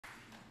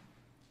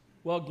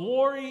Well,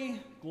 glory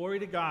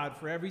to God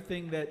for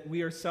everything that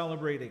we are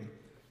celebrating.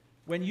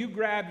 When you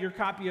grab your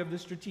copy of the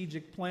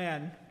strategic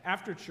plan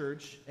after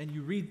church and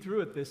you read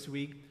through it this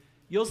week,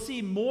 you'll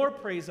see more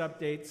praise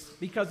updates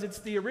because it's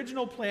the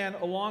original plan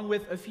along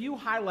with a few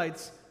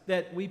highlights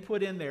that we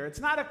put in there. It's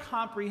not a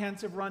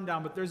comprehensive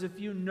rundown, but there's a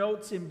few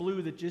notes in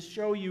blue that just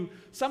show you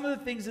some of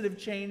the things that have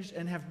changed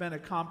and have been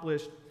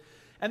accomplished.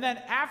 And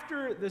then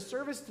after the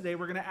service today,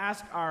 we're going to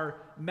ask our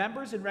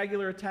members and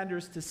regular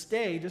attenders to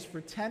stay just for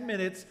 10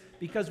 minutes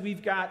because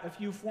we've got a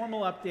few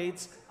formal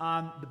updates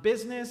on the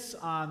business,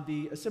 on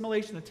the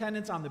assimilation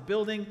attendance, on the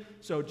building.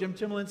 So Jim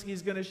Timolinsky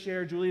is going to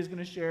share, Julie is going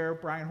to share,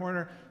 Brian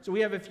Horner. So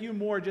we have a few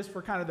more just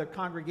for kind of the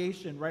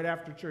congregation right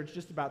after church,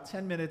 just about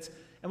 10 minutes.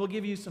 And we'll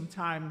give you some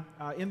time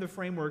in the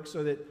framework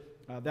so that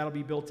that'll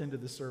be built into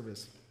the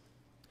service.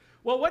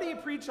 Well, what do you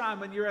preach on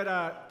when you're at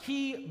a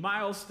key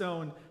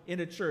milestone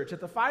in a church? At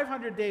the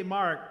 500-day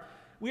mark,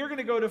 we are going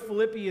to go to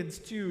Philippians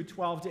 2,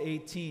 12 to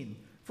 18.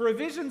 For a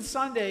Vision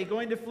Sunday,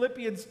 going to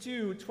Philippians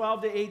 2,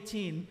 12 to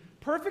 18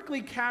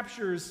 perfectly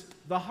captures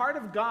the heart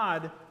of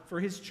God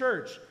for his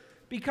church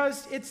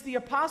because it's the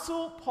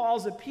Apostle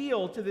Paul's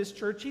appeal to this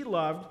church he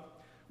loved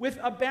with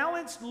a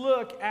balanced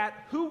look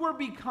at who we're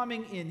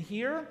becoming in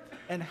here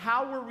and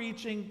how we're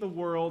reaching the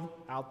world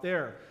out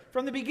there.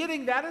 From the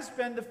beginning, that has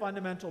been the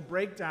fundamental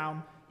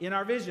breakdown in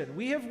our vision.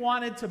 We have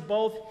wanted to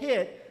both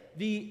hit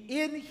the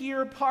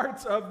in-here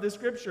parts of the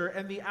scripture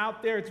and the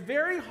out there. It's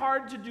very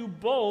hard to do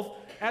both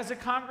as a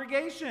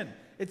congregation.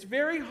 It's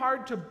very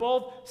hard to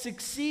both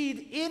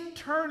succeed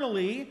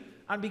internally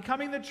on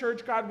becoming the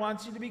church God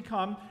wants you to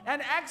become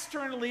and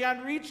externally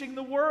on reaching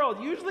the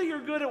world. Usually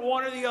you're good at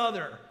one or the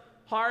other.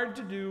 Hard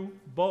to do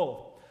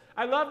both.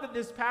 I love that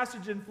this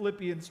passage in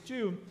Philippians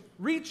 2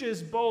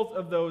 reaches both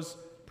of those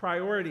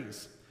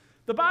priorities.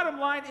 The bottom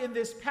line in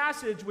this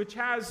passage, which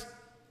has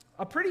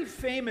a pretty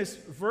famous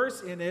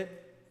verse in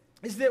it,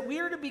 is that we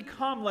are to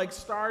become like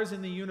stars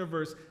in the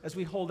universe as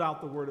we hold out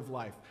the word of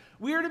life.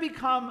 We are to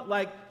become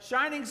like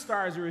shining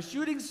stars or a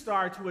shooting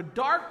star to a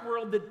dark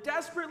world that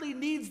desperately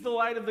needs the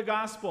light of the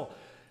gospel.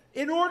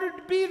 In order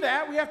to be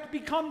that, we have to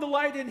become the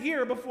light in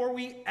here before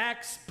we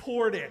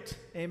export it.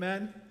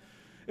 Amen?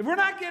 If we're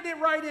not getting it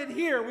right in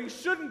here, we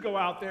shouldn't go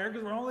out there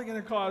because we're only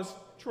going to cause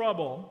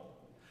trouble.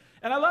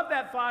 And I love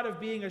that thought of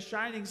being a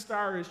shining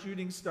star or a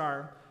shooting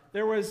star.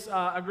 There was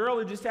a girl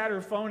who just had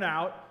her phone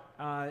out,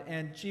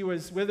 and she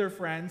was with her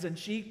friends, and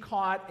she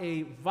caught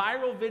a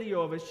viral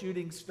video of a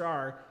shooting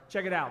star.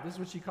 Check it out. This is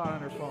what she caught on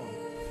her phone.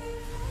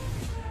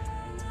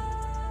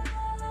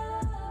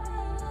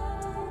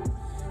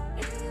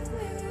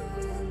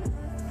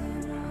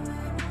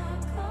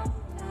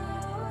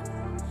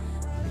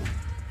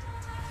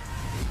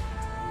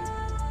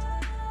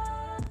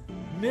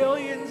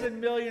 Millions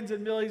and millions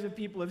and millions of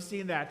people have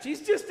seen that.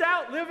 She's just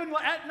out living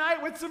at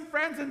night with some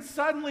friends, and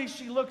suddenly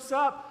she looks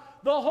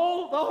up. The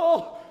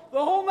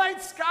whole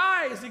night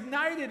sky is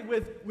ignited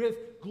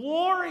with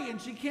glory, and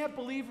she can't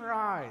believe her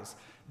eyes.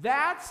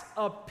 That's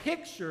a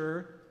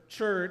picture,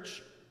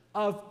 church,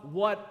 of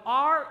what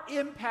our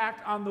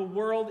impact on the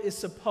world is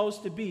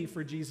supposed to be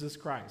for Jesus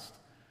Christ.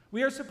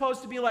 We are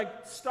supposed to be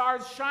like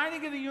stars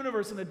shining in the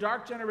universe in a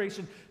dark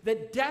generation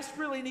that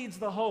desperately needs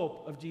the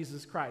hope of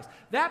Jesus Christ.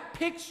 That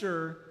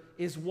picture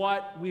is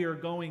what we are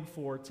going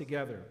for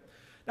together.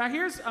 Now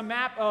here's a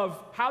map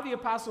of how the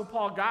Apostle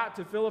Paul got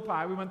to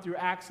Philippi. We went through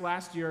Acts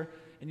last year,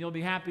 and you'll be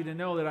happy to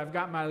know that I've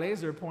got my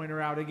laser pointer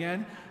out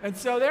again. And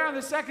so there on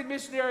the second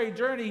missionary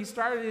journey, he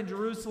started in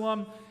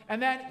Jerusalem,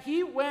 and then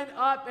he went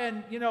up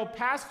and,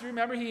 passed through.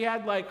 Remember, he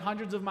had like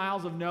hundreds of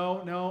miles of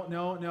no.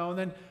 And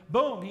then,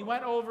 boom, he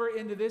went over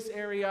into this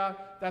area,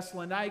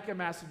 Thessalonica,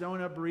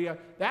 Macedonia, Berea.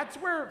 That's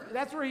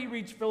where he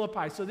reached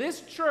Philippi. So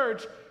this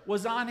church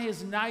was on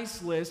his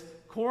nice list.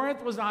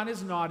 Corinth was on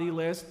his naughty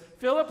list.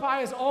 Philippi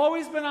has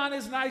always been on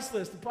his nice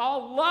list.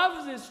 Paul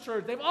loves this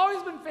church. They've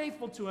always been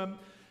faithful to him.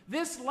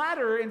 This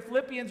letter in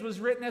Philippians was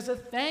written as a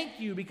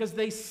thank you because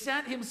they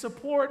sent him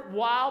support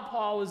while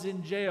Paul was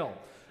in jail.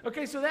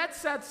 Okay, so that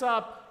sets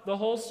up the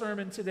whole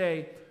sermon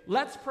today.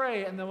 Let's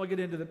pray, and then we'll get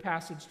into the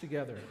passage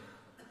together.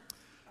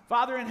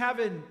 Father in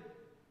heaven,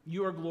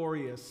 you are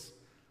glorious.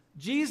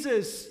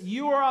 Jesus,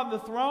 you are on the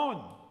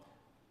throne.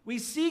 We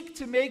seek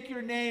to make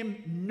your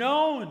name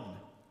known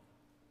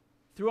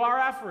through our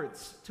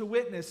efforts to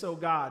witness, O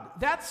God.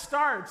 That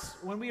starts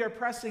when we are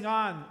pressing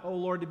on, O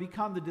Lord, to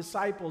become the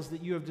disciples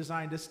that you have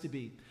designed us to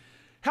be.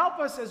 Help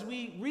us as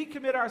we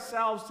recommit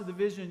ourselves to the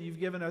vision you've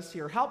given us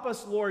here. Help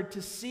us, Lord,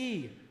 to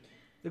see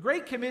the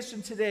Great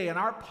Commission today and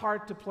our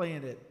part to play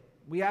in it.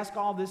 We ask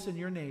all this in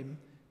your name.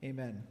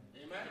 Amen.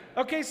 Amen.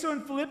 Okay, so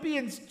in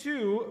Philippians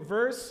 2,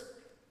 verse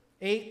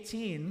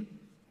 18,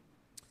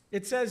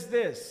 it says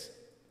this.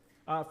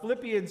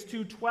 Philippians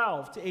 2,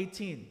 12 to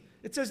 18.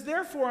 It says,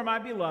 "Therefore, my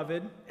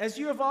beloved, as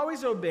you have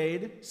always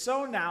obeyed,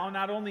 so now,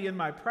 not only in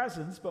my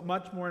presence, but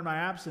much more in my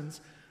absence,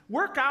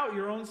 work out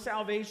your own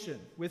salvation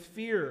with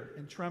fear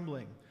and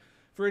trembling.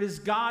 For it is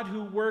God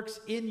who works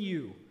in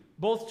you,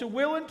 both to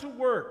will and to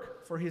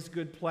work for his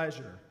good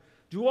pleasure.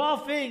 Do all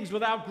things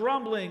without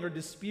grumbling or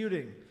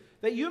disputing,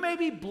 that you may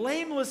be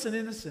blameless and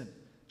innocent,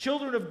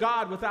 children of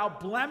God without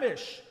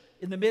blemish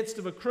in the midst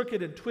of a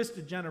crooked and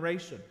twisted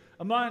generation,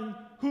 among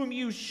whom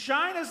you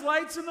shine as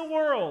lights in the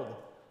world,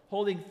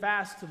 holding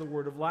fast to the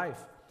word of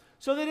life,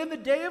 so that in the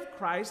day of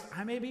Christ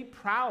I may be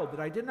proud that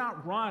I did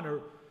not run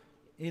or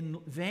in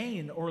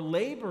vain or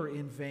labor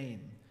in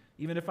vain.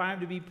 Even if I am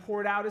to be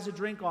poured out as a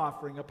drink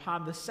offering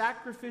upon the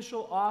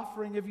sacrificial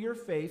offering of your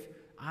faith,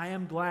 I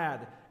am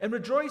glad and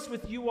rejoice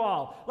with you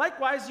all.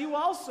 Likewise, you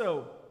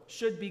also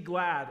should be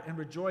glad and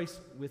rejoice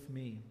with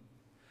me.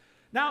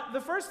 Now,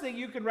 the first thing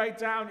you can write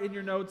down in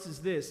your notes is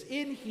this.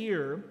 In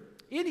here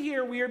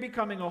we are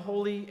becoming a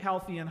holy,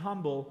 healthy, and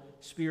humble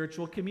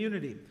spiritual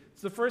community.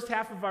 It's the first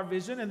half of our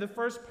vision, and the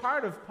first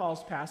part of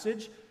Paul's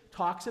passage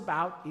talks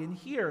about in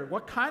here.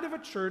 What kind of a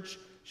church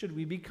should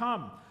we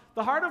become?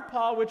 The heart of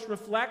Paul, which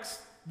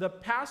reflects the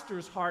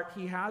pastor's heart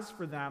he has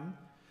for them,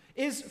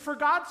 is for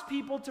God's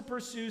people to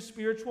pursue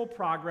spiritual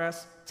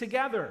progress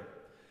together.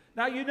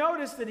 Now you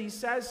notice that he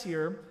says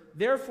here,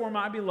 therefore,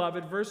 my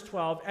beloved, verse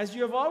 12, as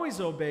you have always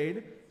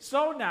obeyed,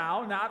 so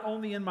now, not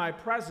only in my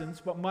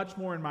presence, but much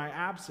more in my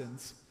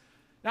absence.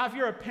 Now, if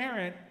you're a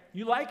parent,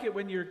 you like it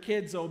when your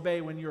kids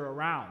obey when you're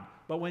around.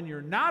 But when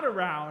you're not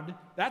around,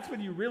 that's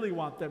when you really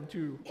want them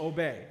to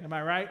obey. Am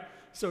I right?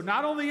 So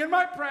not only in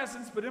my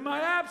presence, but in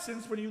my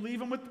absence, when you leave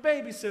them with the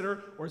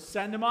babysitter or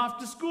send them off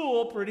to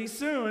school pretty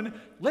soon,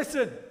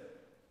 listen,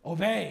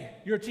 obey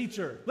your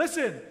teacher.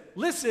 Listen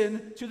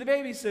to the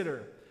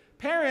babysitter.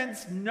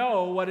 Parents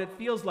know what it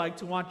feels like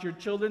to want your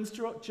children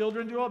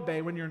to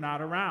obey when you're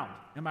not around.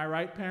 Am I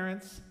right,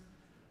 parents?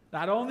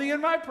 Not only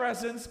in my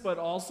presence, but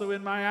also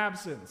in my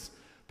absence.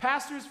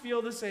 Pastors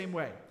feel the same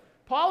way.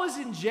 Paul is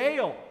in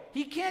jail.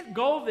 He can't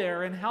go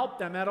there and help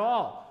them at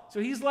all. So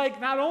he's like,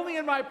 not only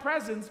in my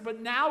presence,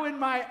 but now in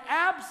my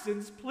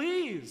absence,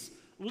 please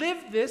live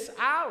this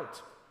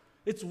out.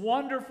 It's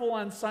wonderful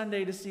on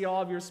Sunday to see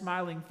all of your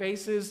smiling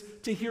faces,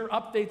 to hear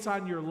updates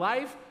on your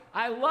life.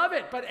 I love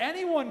it, but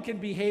anyone can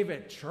behave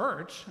at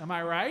church, am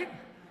I right?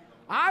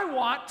 I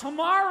want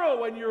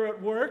tomorrow when you're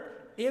at work,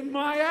 in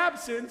my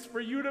absence, for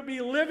you to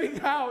be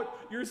living out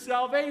your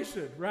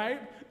salvation,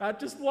 right? Not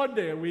just one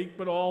day a week,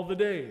 but all the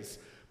days.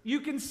 You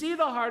can see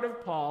the heart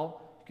of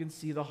Paul, you can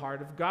see the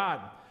heart of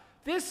God.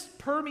 This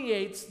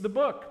permeates the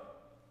book.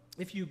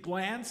 If you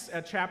glance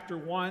at chapter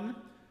 1,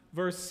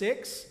 verse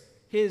 6,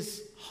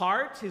 his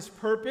heart, his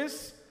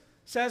purpose,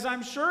 says,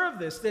 I'm sure of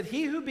this, that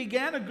he who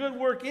began a good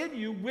work in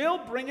you will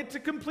bring it to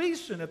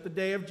completion at the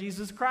day of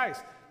Jesus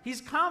Christ.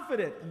 He's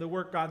confident in the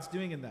work God's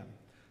doing in them.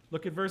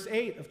 Look at verse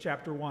 8 of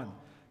chapter 1.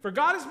 For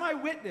God is my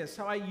witness,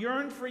 how I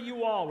yearn for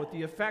you all with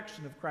the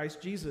affection of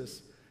Christ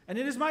Jesus. And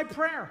it is my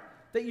prayer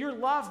that your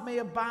love may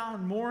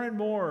abound more and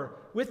more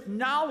with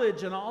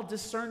knowledge and all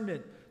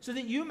discernment, so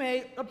that you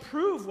may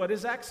approve what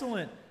is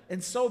excellent,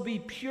 and so be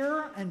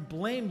pure and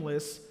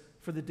blameless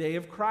for the day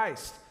of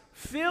Christ,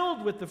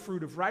 filled with the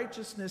fruit of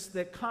righteousness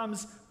that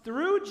comes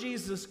through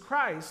Jesus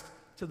Christ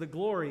to the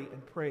glory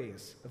and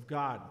praise of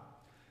God.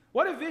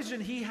 What a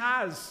vision he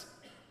has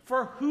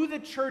for who the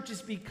church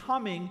is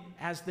becoming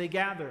as they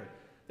gather.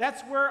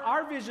 That's where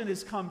our vision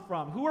has come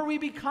from. Who are we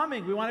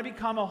becoming? We want to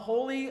become a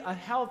holy, a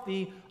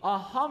healthy, a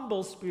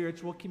humble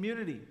spiritual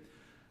community.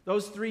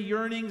 Those three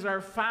yearnings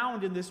are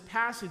found in this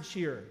passage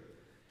here.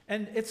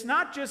 And it's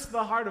not just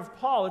the heart of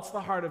Paul, it's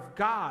the heart of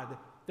God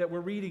that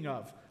we're reading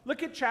of.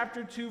 Look at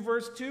chapter 2,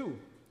 verse 2.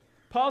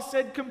 Paul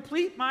said,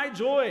 complete my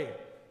joy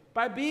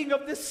by being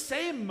of the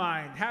same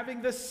mind,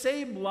 having the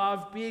same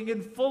love, being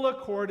in full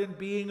accord, and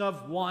being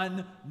of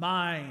one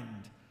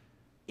mind.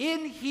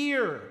 In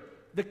here,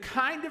 the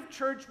kind of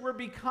church we're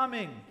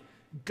becoming,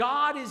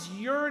 God is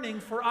yearning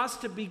for us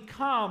to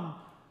become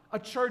a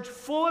church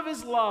full of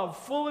his love,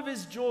 full of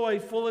his joy,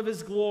 full of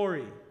his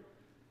glory.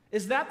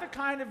 Is that the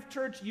kind of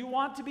church you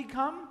want to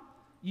become?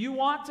 You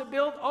want to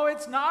build? Oh,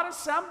 it's not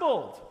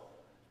assembled.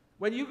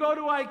 When you go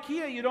to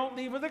IKEA, you don't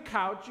leave with a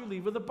couch, you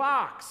leave with a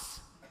box.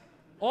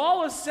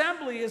 All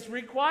assembly is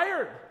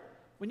required.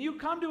 When you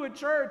come to a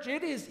church,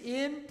 it is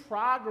in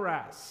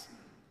progress.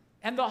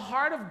 And the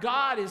heart of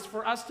God is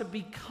for us to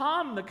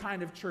become the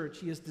kind of church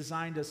he has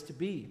designed us to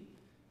be.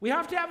 We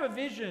have to have a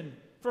vision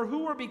for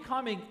who we're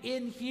becoming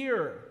in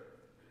here.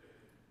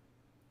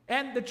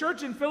 And the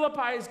church in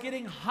Philippi is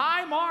getting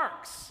high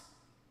marks.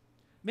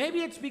 Maybe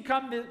it's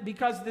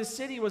because this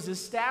city was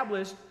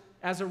established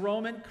as a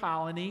Roman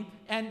colony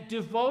and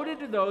devoted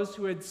to those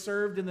who had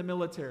served in the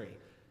military.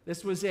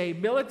 This was a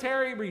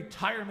military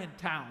retirement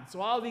town.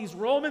 So all these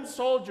Roman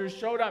soldiers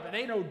showed up, and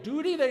they know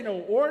duty, they know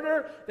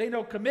order, they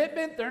know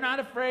commitment, they're not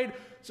afraid.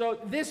 So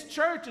this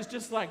church is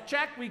just like,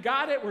 check, we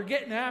got it, we're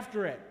getting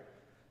after it.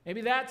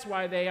 Maybe that's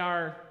why they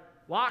are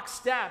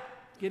lockstep,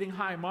 getting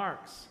high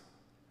marks.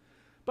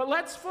 But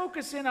let's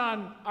focus in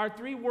on our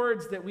three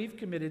words that we've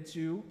committed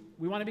to.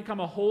 We want to become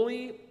a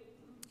holy,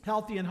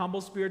 healthy, and humble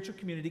spiritual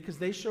community because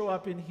they show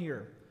up in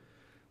here.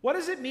 What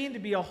does it mean to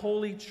be a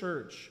holy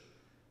church?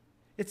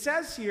 It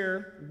says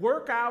here,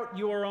 work out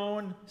your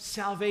own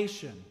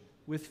salvation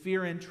with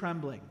fear and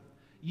trembling.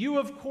 You,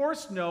 of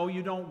course, know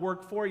you don't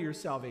work for your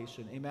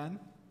salvation. Amen?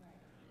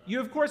 You,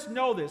 of course,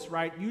 know this,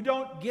 right? You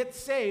don't get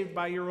saved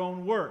by your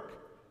own work.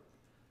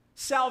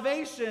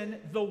 Salvation,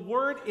 the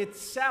word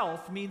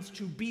itself, means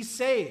to be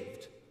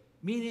saved,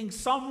 meaning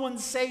someone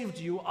saved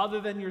you other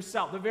than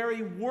yourself. The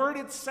very word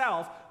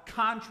itself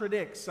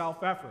contradicts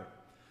self-effort.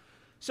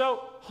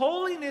 So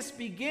holiness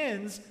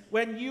begins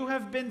when you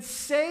have been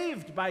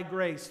saved by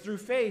grace through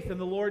faith in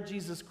the Lord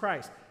Jesus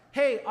Christ.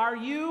 Hey, are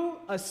you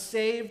a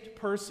saved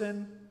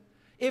person?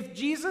 If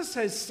Jesus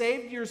has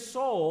saved your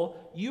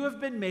soul, you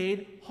have been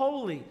made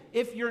holy.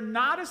 If you're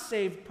not a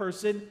saved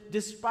person,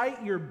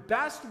 despite your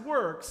best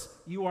works,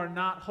 you are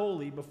not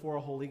holy before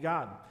a holy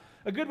God.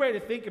 A good way to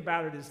think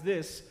about it is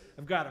this.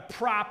 I've got a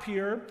prop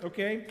here,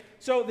 okay?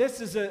 So this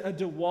is a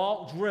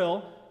DeWalt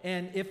drill,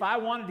 and if I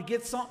wanted to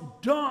get something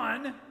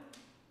done,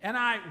 and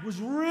I was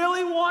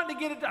really wanting to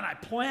get it done, I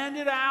planned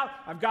it out,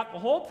 I've got the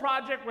whole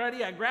project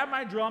ready, I grab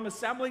my drill, I'm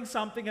assembling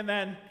something, and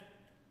then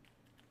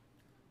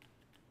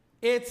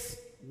it's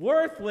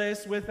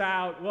worthless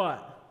without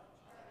what?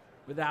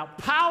 Without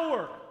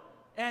power.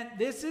 And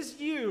this is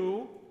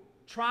you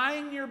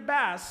trying your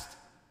best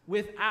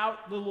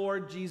without the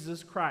Lord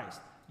Jesus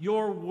Christ.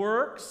 Your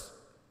works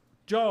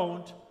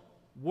don't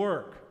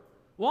work.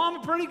 Well,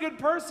 I'm a pretty good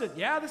person.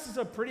 Yeah, this is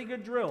a pretty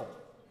good drill.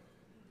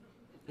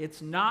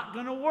 It's not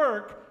going to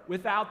work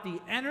without the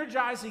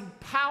energizing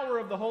power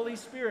of the Holy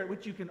Spirit,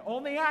 which you can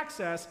only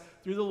access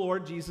through the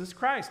Lord Jesus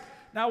Christ.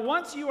 Now,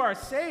 once you are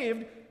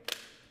saved,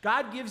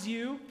 God gives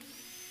you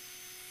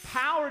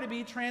power to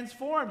be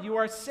transformed. You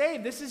are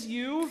saved. This is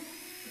you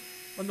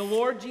when the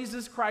Lord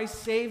Jesus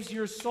Christ saves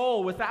your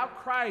soul.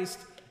 Without Christ,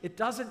 it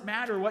doesn't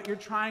matter what you're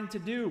trying to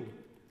do.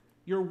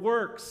 Your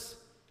works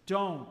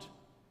don't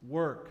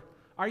work.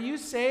 Are you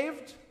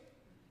saved?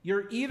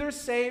 You're either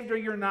saved or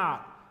you're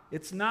not.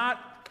 It's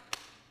not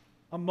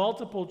a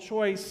multiple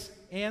choice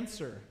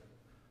answer.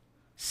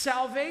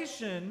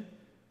 Salvation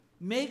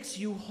makes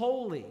you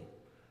holy.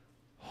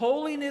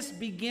 Holiness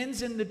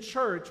begins in the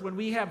church when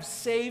we have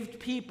saved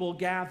people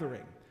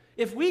gathering.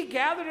 If we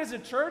gathered as a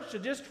church to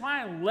just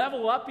try and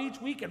level up each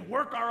week and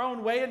work our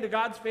own way into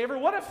God's favor,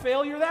 what a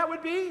failure that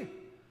would be.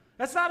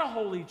 That's not a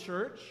holy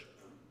church.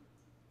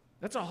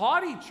 That's a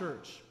haughty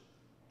church,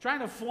 trying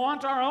to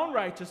flaunt our own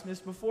righteousness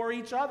before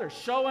each other,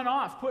 showing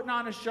off, putting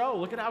on a show.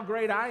 Look at how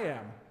great I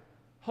am.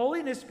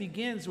 Holiness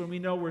begins when we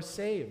know we're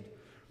saved.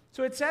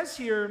 So it says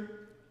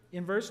here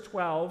in verse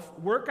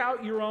 12, work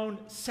out your own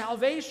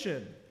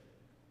salvation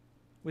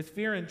with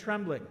fear and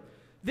trembling.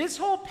 This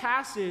whole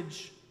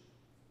passage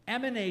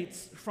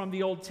emanates from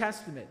the Old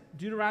Testament.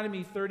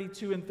 Deuteronomy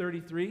 32 and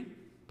 33.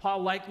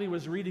 Paul likely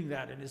was reading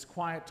that in his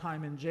quiet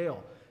time in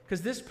jail,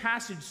 because this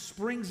passage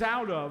springs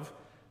out of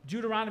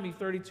Deuteronomy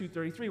 32,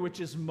 33, which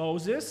is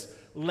Moses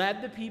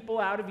led the people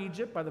out of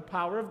Egypt by the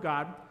power of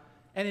God.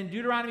 And in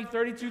Deuteronomy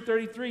 32,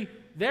 33,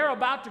 they're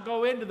about to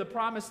go into the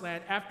promised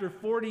land after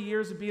 40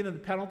 years of being in the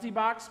penalty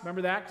box.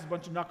 Remember that? Because a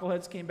bunch of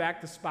knuckleheads came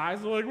back to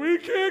spies. They're like, we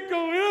can't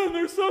go in.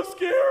 They're so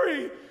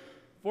scary.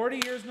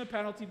 40 years in the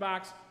penalty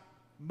box.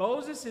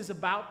 Moses is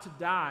about to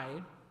die,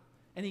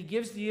 and he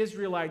gives the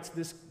Israelites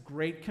this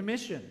great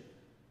commission.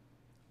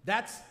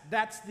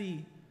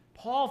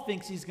 Paul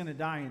thinks he's going to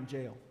die in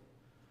jail.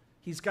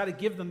 He's got to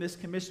give them this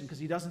commission because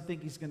he doesn't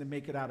think he's going to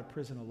make it out of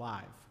prison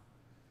alive.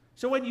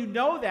 So when you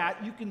know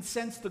that, you can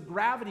sense the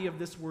gravity of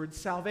this word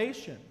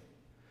salvation.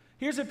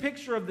 Here's a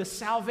picture of the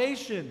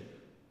salvation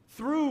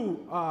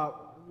through,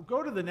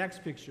 go to the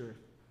next picture,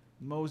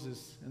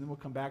 Moses, and then we'll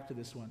come back to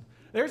this one.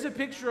 There's a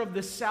picture of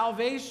the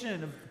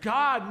salvation of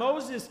God,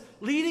 Moses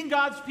leading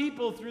God's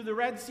people through the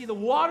Red Sea, the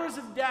waters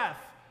of death,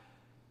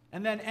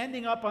 and then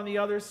ending up on the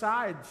other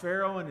side.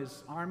 Pharaoh and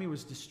his army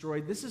was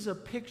destroyed. This is a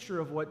picture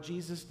of what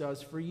Jesus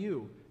does for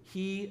you.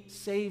 He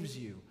saves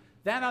you.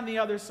 Then on the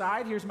other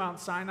side, here's Mount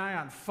Sinai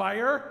on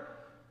fire.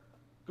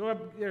 Go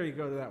up, there you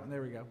go to that one.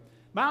 There we go.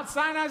 Mount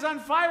Sinai's on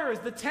fire as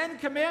the 10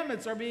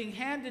 Commandments are being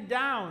handed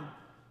down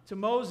to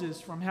Moses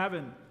from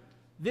heaven.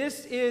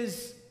 This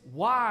is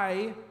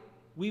why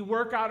we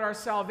work out our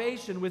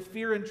salvation with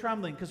fear and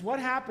trembling. Because what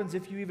happens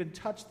if you even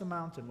touch the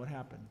mountain? What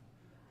happened?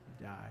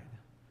 You died.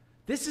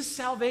 This is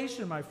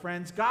salvation, my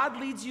friends. God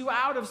leads you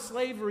out of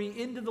slavery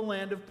into the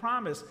land of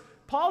promise.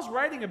 Paul's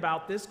writing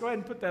about this. Go ahead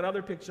and put that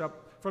other picture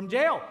up. From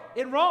jail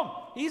in Rome.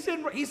 He's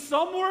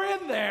somewhere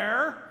in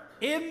there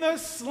in the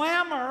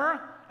slammer,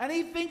 and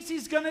he thinks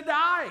he's going to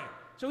die.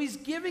 So he's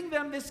giving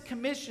them this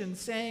commission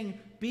saying,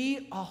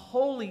 be a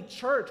holy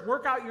church.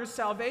 Work out your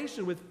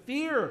salvation with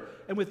fear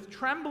and with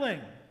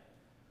trembling.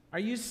 Are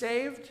you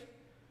saved?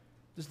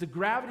 Does the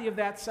gravity of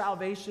that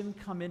salvation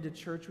come into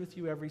church with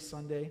you every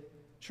Sunday?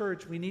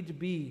 Church, we need to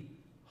be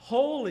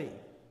holy.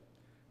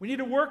 We need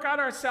to work out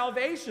our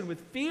salvation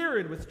with fear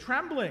and with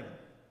trembling.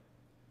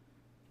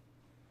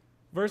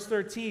 Verse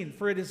 13,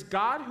 for it is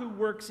God who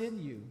works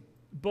in you,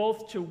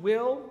 both to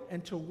will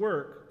and to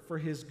work for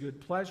his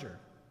good pleasure.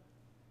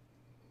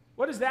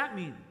 What does that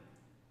mean?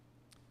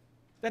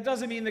 That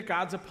doesn't mean that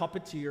God's a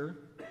puppeteer.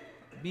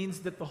 It means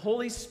that the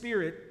Holy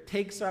Spirit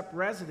takes up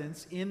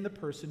residence in the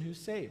person who's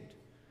saved.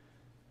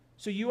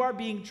 So you are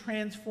being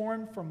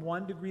transformed from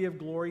one degree of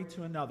glory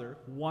to another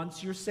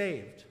once you're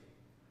saved.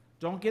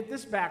 Don't get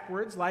this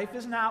backwards. Life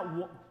is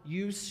not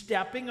you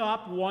stepping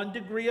up one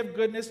degree of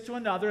goodness to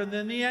another, and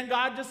then in the end,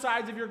 God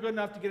decides if you're good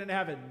enough to get into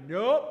heaven.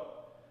 Nope.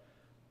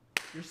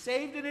 You're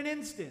saved in an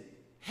instant,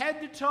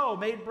 head to toe,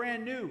 made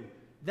brand new.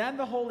 Then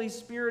the Holy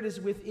Spirit is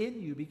within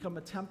you, become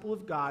a temple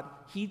of God.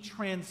 He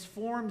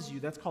transforms you.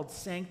 That's called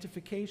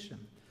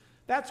sanctification.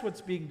 That's what's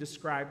being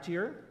described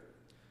here.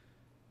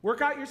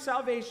 Work out your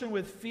salvation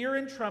with fear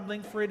and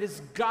trembling, for it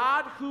is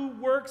God who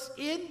works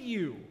in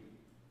you.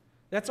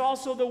 That's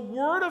also the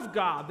Word of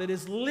God that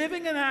is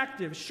living and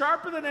active,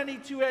 sharper than any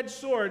two-edged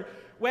sword.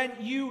 When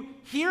you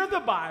hear the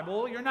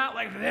Bible, you're not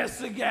like,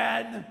 this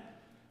again.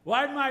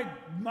 Why did my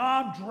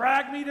mom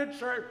drag me to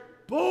church?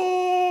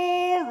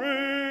 Boring.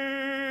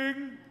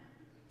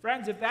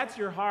 Friends, if that's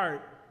your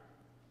heart,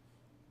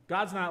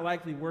 God's not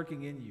likely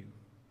working in you.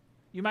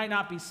 You might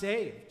not be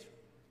saved,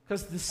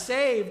 because the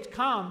saved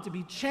come to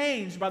be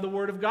changed by the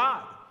Word of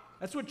God.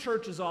 That's what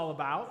church is all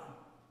about.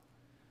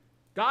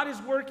 God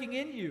is working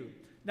in you.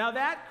 Now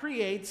that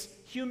creates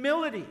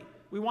humility.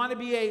 We want to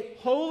be a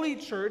holy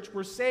church,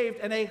 we're saved,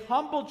 and a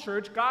humble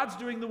church. God's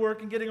doing the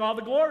work and getting all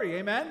the glory.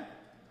 Amen? Amen.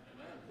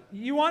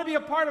 You want to be a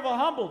part of a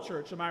humble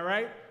church, am I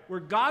right? Where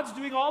God's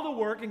doing all the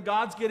work and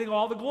God's getting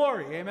all the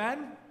glory.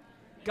 Amen?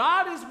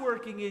 God is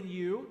working in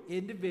you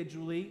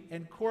individually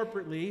and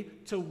corporately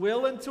to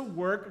will and to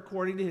work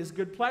according to His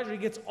good pleasure. He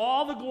gets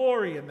all the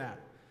glory in that.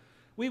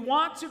 We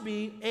want to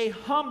be a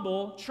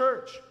humble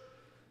church.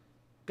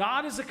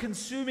 God is a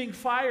consuming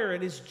fire,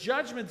 and His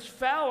judgments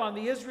fell on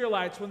the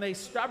Israelites when they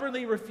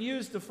stubbornly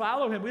refused to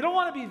follow Him. We don't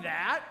want to be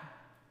that.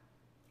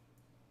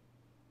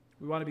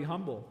 We want to be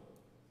humble.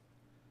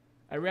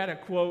 I read a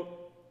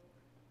quote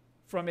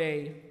from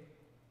a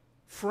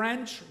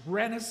French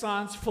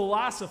Renaissance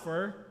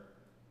philosopher.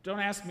 Don't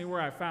ask me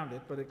where I found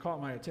it, but it caught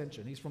my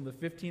attention. He's from the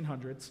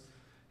 1500s.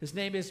 His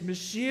name is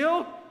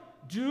Michel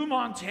de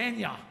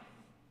Montaigne.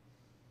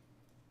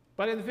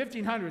 But in the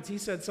 1500s, he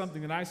said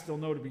something that I still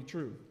know to be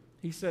true.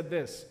 He said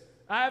this: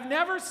 I have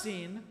never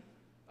seen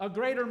a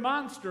greater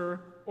monster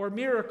or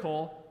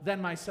miracle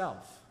than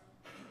myself.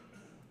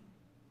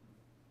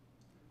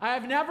 I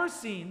have never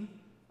seen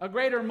a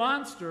greater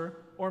monster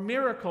or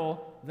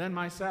miracle than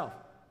myself.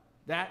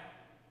 That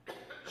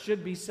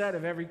should be said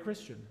of every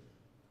Christian.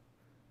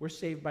 We're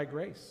saved by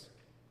grace,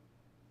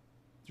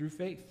 through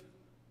faith.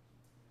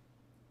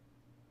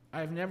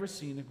 I have never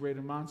seen a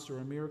greater monster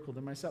or miracle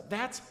than myself.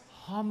 That's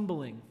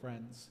humbling,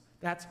 friends.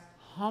 That's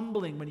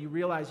humbling when you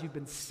realize you've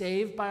been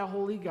saved by a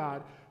holy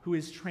God who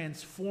is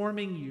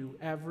transforming you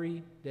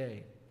every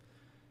day.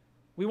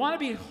 We want to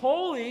be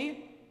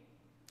holy.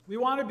 We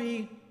want to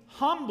be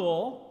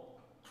humble.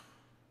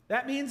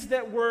 That means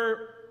that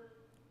we're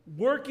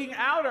working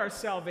out our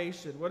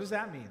salvation. What does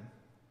that mean?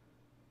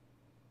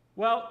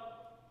 Well,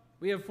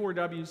 we have 4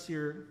 W's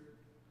here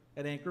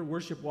at Anchor: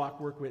 worship, walk,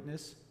 work,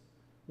 witness.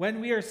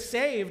 When we are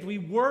saved, we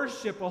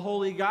worship a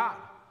holy God.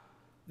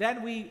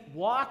 Then we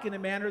walk in a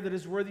manner that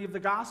is worthy of the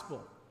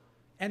gospel.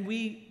 And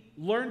we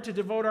learn to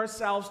devote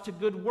ourselves to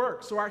good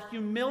work. So our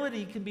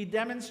humility can be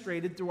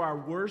demonstrated through our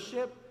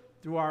worship,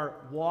 through our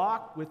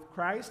walk with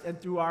Christ, and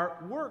through our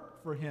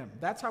work for Him.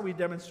 That's how we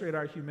demonstrate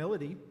our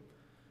humility.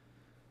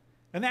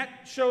 And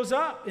that shows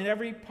up in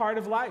every part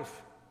of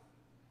life.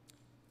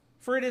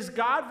 For it is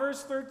God,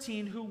 verse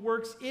 13, who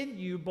works in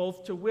you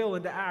both to will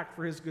and to act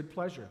for His good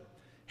pleasure.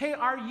 Hey,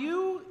 are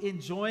you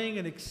enjoying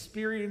and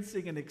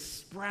experiencing and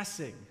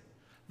expressing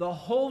the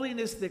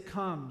holiness that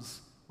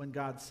comes when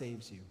God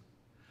saves you?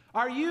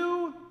 Are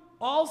you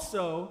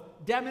also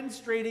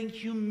demonstrating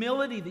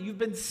humility, that you've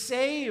been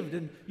saved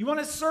and you want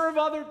to serve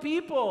other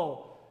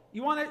people?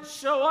 You want to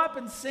show up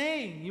and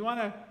sing? You want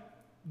to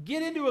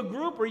get into a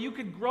group where you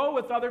could grow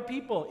with other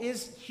people?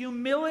 Is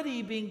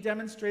humility being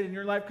demonstrated in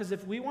your life? Because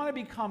if we want to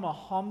become a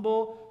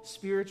humble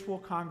spiritual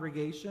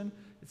congregation,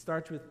 it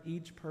starts with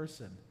each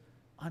person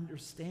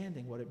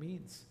understanding what it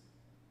means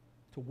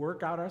to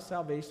work out our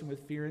salvation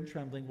with fear and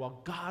trembling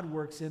while God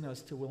works in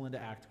us to will and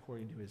to act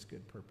according to His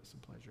good purpose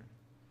and pleasure.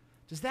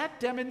 Does that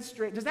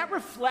demonstrate, does that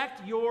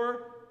reflect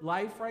your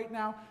life right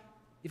now?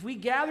 If we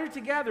gather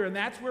together and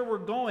that's where we're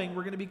going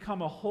to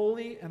become a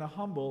holy and a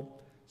humble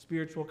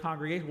spiritual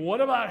congregation.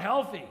 What about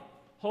healthy?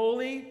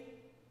 Holy,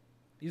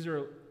 these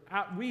are,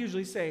 we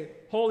usually say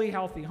holy,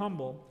 healthy,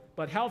 humble,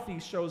 but healthy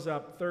shows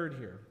up third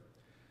here.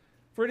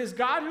 For it is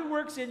God who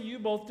works in you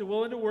both to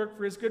will and to work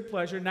for His good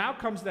pleasure. Now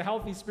comes the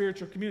healthy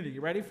spiritual community.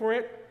 You ready for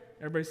it?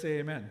 Everybody say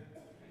amen.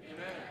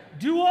 Amen.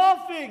 Do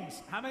all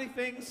things. How many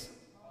things?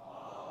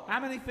 All. How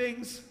many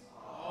things?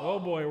 All. Oh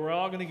boy, we're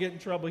all going to get in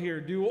trouble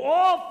here. Do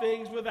all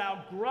things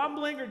without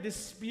grumbling or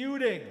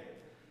disputing,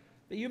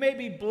 that you may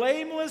be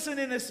blameless and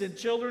innocent,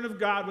 children of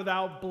God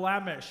without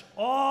blemish.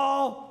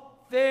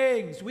 All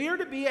things. We are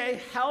to be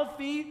a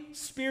healthy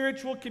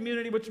spiritual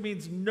community, which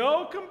means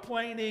no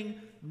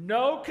complaining,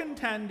 no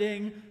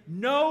contending,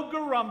 no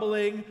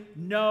grumbling,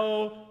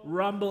 no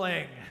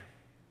rumbling.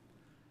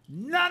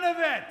 None of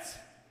it.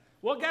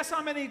 Well, guess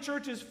how many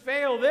churches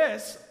fail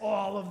this?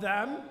 All of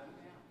them.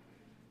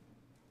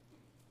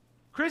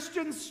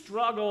 Christians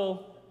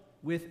struggle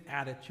with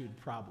attitude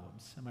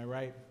problems. Am I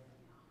right?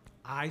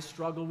 I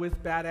struggle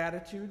with bad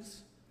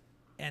attitudes,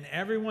 and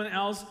everyone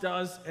else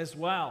does as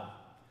well.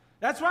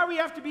 That's why we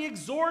have to be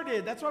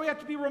exhorted. That's why we have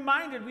to be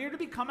reminded. We are to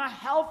become a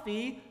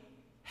healthy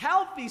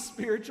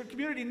spiritual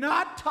community.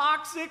 Not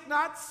toxic,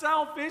 not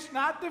selfish,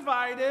 not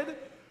divided.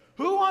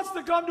 Who wants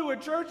to come to a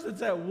church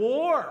that's at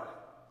war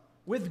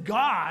with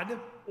God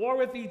or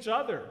with each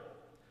other?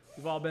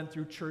 We've all been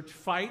through church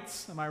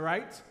fights, am I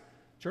right?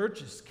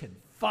 Churches can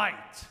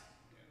fight.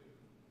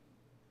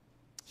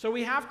 So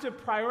we have to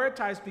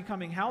prioritize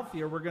becoming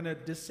healthy, or we're going to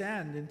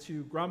descend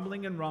into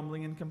grumbling and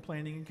rumbling and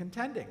complaining and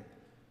contending.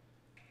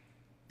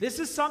 This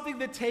is something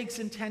that takes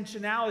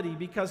intentionality,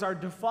 because our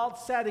default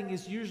setting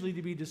is usually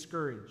to be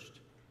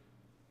discouraged.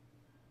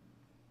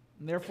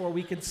 And therefore,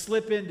 we can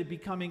slip into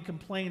becoming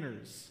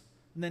complainers,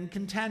 and then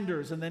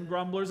contenders, and then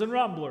grumblers and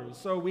rumblers.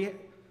 So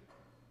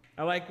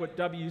I like what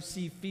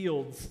W.C.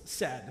 Fields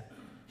said.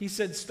 He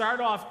said, start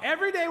off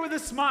every day with a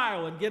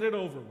smile and get it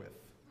over with.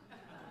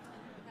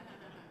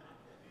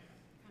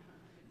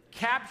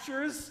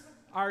 Captures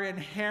our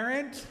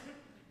inherent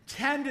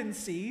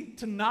tendency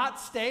to not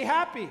stay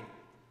happy.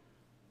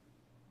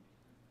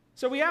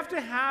 So we have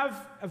to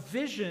have a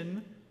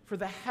vision for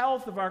the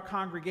health of our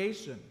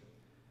congregation.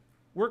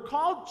 We're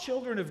called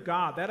children of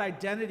God. That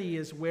identity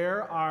is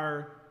where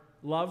our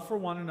love for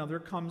one another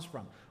comes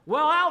from.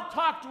 Well, I'll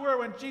talk to her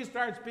when she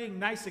starts being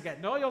nice again.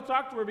 No, you'll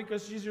talk to her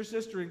because she's your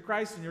sister in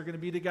Christ and you're going to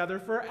be together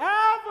forever.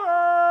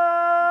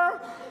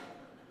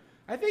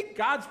 I think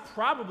God's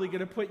probably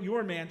going to put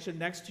your mansion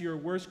next to your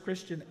worst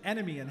Christian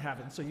enemy in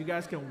heaven so you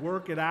guys can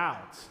work it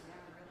out.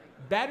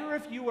 Better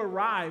if you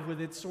arrive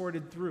with it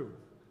sorted through.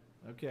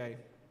 Okay?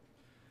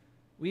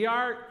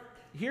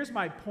 Here's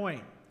my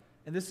point,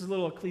 and this is a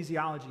little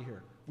ecclesiology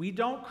here. We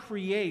don't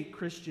create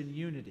Christian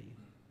unity.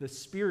 The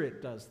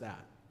Spirit does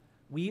that.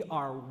 We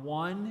are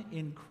one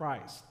in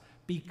Christ.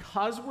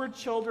 Because we're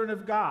children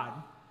of God,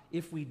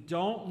 if we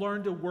don't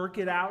learn to work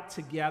it out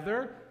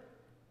together,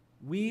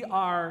 we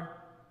are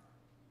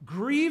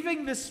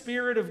grieving the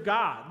Spirit of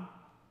God,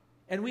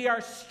 and we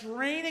are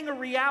straining a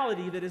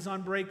reality that is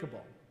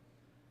unbreakable.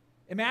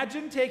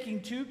 Imagine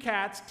taking two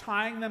cats,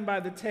 tying them by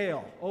the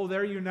tail. Oh,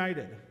 they're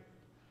united.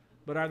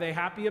 But are they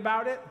happy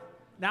about it?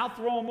 Now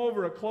throw them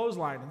over a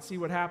clothesline and see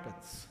what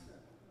happens.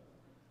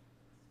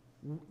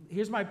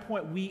 Here's my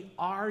point. We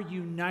are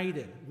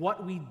united.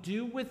 What we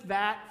do with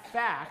that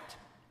fact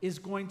is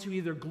going to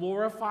either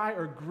glorify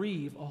or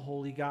grieve a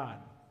holy God.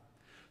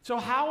 So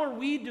how are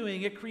we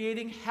doing at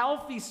creating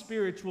healthy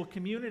spiritual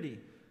community?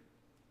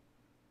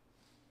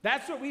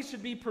 That's what we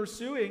should be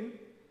pursuing.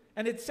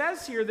 And it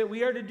says here that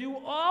we are to do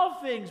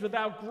all things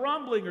without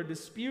grumbling or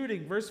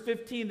disputing. Verse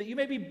 15, that you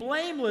may be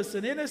blameless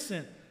and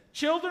innocent,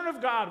 children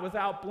of God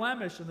without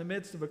blemish in the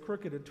midst of a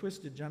crooked and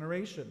twisted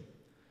generation.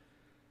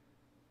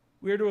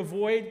 We are to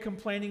avoid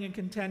complaining and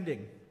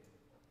contending.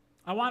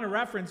 I want to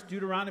reference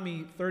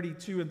Deuteronomy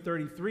 32 and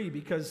 33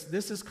 because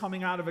this is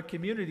coming out of a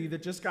community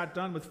that just got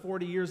done with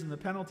 40 years in the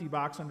penalty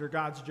box under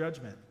God's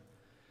judgment.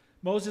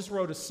 Moses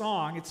wrote a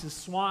song. It's his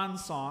swan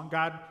song.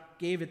 God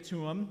gave it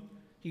to him.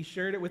 He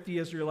shared it with the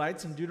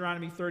Israelites, and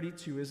Deuteronomy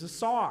 32 is a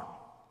song.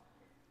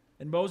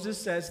 And Moses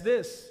says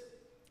this,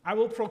 I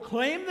will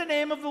proclaim the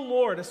name of the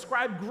Lord,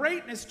 ascribe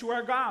greatness to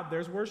our God.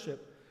 There's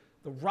worship.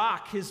 The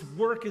rock, his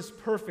work is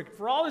perfect,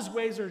 for all his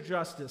ways are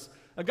justice.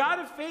 A God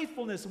of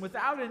faithfulness and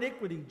without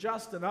iniquity,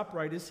 just and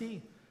upright is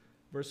he.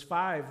 Verse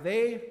 5,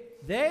 they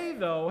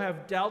though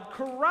have dealt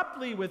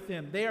corruptly with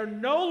him. They are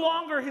no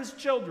longer his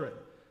children,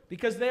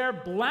 because they are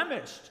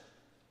blemished.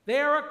 They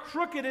are a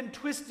crooked and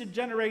twisted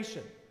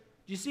generation.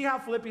 Do you see how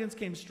Philippians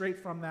came straight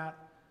from that?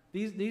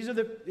 These are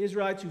the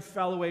Israelites who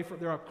fell away from,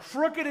 they're a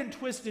crooked and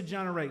twisted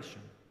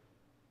generation.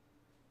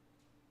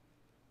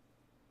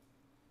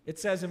 It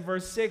says in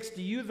verse 6,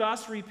 do you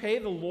thus repay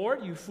the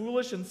Lord, you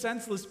foolish and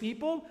senseless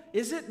people?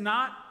 Is it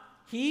not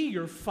he,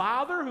 your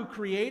Father, who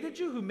created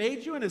you, who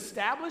made you and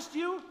established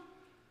you?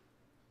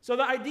 So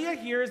the idea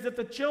here is that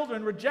the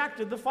children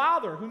rejected the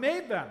Father who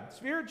made them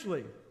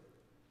spiritually.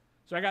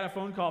 So I got a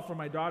phone call from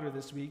my daughter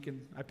this week,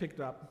 and I picked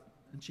up,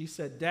 and she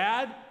said,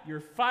 Dad, you're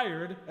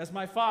fired as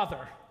my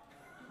father.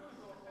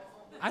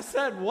 I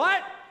said,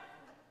 what?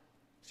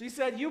 She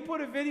said, you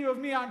put a video of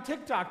me on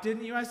TikTok,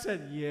 didn't you? I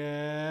said,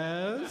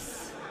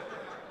 yes.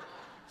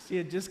 She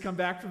had just come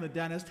back from the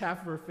dentist. Half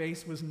of her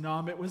face was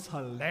numb. It was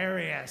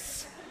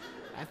hilarious.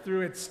 I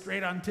threw it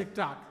straight on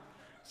TikTok.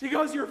 She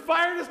goes, you're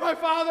fired as my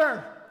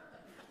father.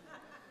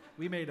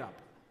 We made up.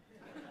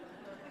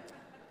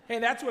 Hey,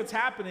 that's what's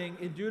happening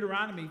in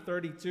Deuteronomy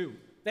 32.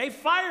 They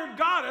fired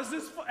God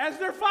as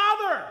their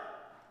father.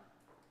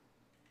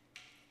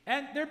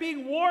 And they're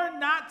being warned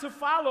not to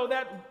follow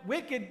that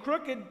wicked,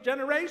 crooked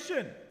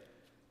generation.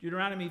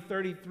 Deuteronomy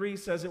 33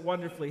 says it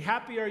wonderfully.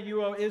 Happy are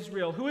you, O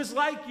Israel, who is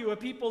like you, a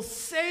people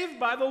saved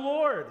by the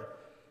Lord.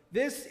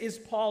 This is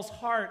Paul's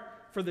heart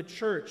for the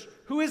church.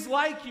 Who is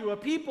like you, a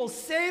people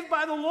saved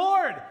by the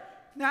Lord.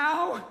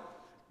 Now,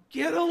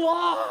 get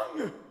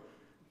along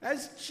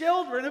as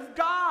children of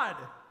God.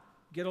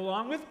 Get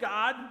along with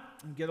God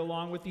and get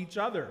along with each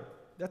other.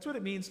 That's what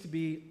it means to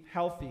be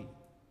healthy.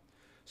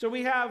 So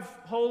we have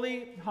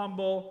holy,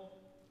 humble,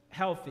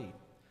 healthy.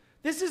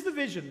 This is the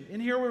vision. In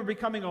here we're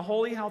becoming a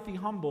holy, healthy,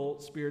 humble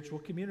spiritual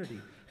community.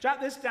 Jot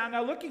this down.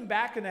 Now looking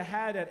back and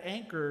ahead at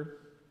Anchor,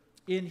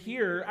 in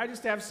here I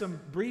just have some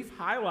brief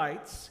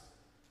highlights.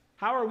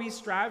 How are we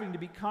striving to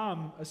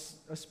become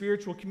a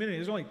spiritual community?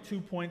 There's only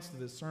 2 points to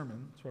this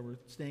sermon. That's why we're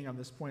staying on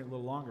this point a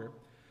little longer.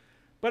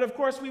 But of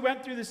course we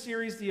went through the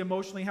series, The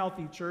Emotionally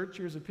Healthy Church.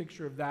 Here's a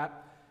picture of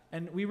that.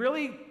 And we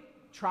really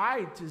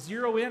tried to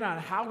zero in on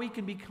how we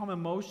can become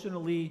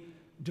emotionally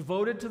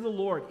devoted to the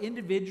Lord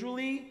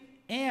individually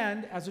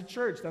and as a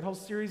church. That whole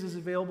series is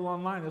available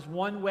online. There's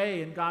one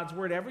way in God's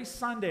Word. Every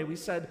Sunday we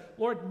said,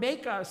 Lord,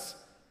 make us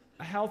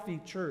a healthy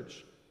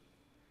church.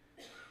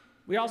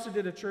 We also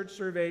did a church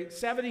survey.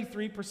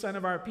 73%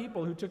 of our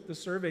people who took the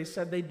survey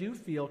said they do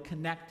feel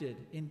connected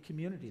in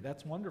community.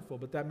 That's wonderful,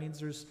 but that means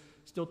there's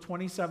still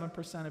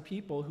 27% of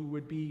people who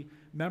would be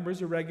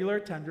members or regular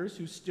attenders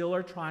who still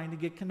are trying to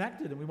get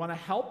connected, and we want to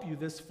help you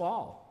this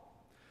fall.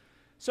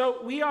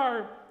 So we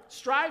are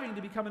striving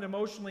to become an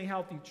emotionally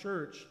healthy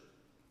church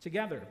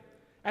together.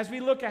 As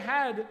we look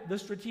ahead, the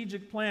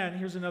strategic plan,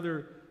 here's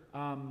another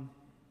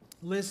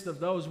list of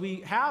those.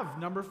 We have,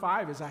 number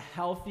 5 is a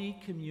healthy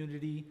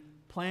community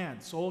plan.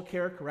 Soul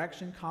care,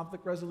 correction,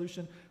 conflict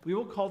resolution. We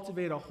will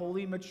cultivate a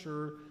holy,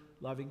 mature,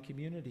 loving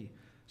community.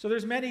 So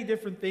there's many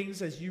different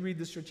things as you read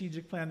the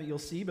strategic plan that you'll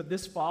see, but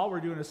this fall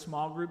we're doing a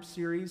small group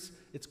series.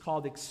 It's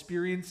called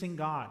Experiencing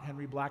God.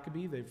 Henry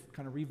Blackaby, they've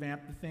kind of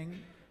revamped the thing.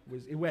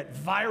 It went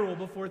viral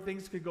before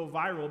things could go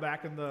viral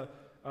back in the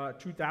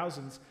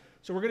 2000s.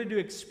 So we're going to do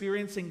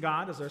Experiencing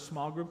God as our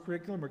small group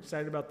curriculum. We're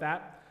excited about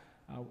that.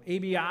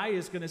 ABI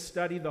is going to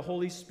study the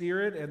Holy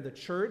Spirit and the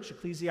church,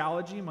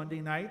 ecclesiology,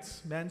 Monday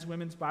nights. Men's,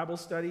 women's Bible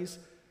studies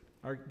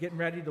are getting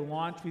ready to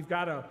launch. We've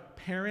got a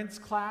parents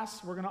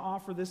class we're going to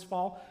offer this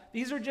fall.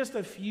 These are just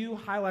a few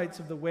highlights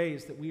of the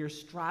ways that we are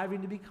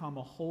striving to become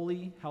a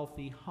holy,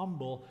 healthy,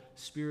 humble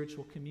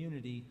spiritual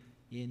community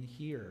in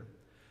here.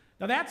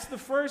 Now that's the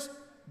first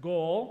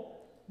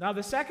goal. Now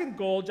the second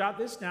goal, jot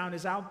this down,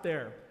 is out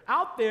there.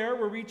 Out there,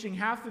 we're reaching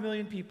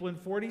 500,000 people in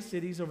 40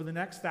 cities over the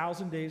next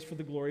 1,000 days for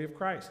the glory of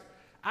Christ.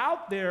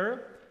 Out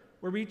there,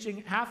 we're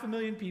reaching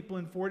 500,000 people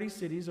in 40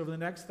 cities over the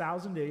next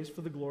 1,000 days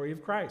for the glory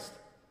of Christ.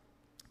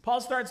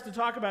 Paul starts to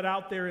talk about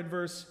out there in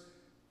verse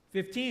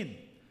 15.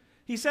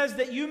 He says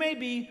that you may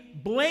be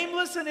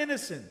blameless and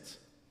innocent,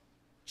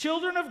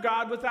 children of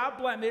God without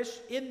blemish,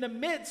 in the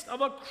midst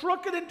of a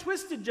crooked and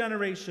twisted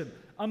generation,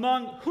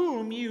 among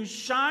whom you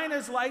shine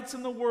as lights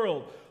in the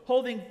world,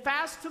 holding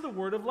fast to the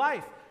word of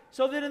life,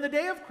 so that in the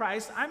day of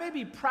Christ I may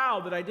be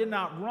proud that I did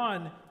not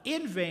run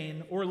in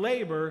vain or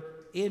labor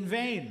in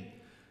vain.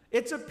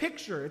 It's a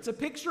picture. It's a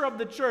picture of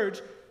the church.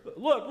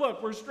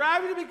 Look, we're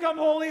striving to become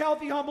holy,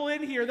 healthy, humble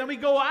in here. Then we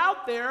go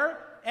out there,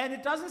 and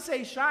it doesn't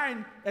say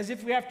shine as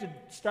if we have to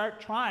start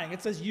trying.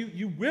 It says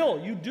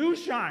you do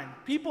shine.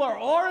 People are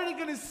already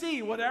going to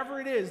see whatever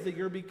it is that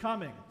you're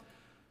becoming.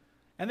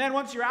 And then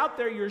once you're out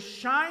there, you're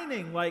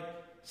shining like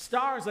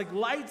stars, like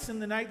lights in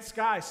the night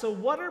sky. So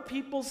what are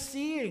people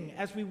seeing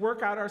as we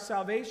work out our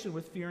salvation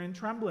with fear and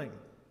trembling?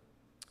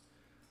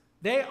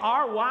 They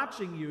are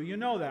watching you. You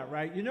know that,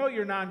 right? You know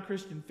your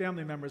non-Christian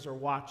family members are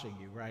watching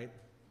you, right?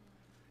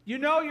 You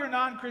know your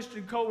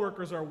non-Christian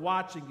coworkers are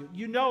watching you.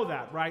 You know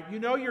that, right? You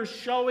know you're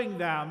showing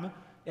them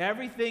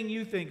everything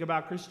you think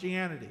about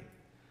Christianity.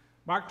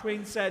 Mark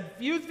Twain said,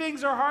 "Few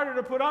things are harder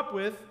to put up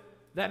with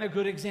than a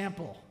good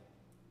example."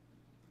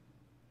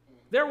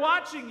 They're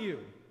watching you.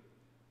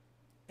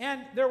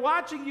 And they're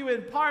watching you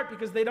in part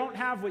because they don't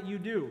have what you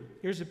do.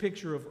 Here's a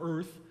picture of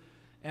Earth.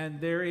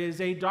 And there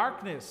is a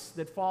darkness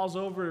that falls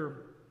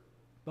over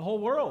the whole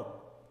world.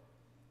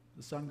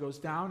 The sun goes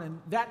down,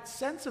 and that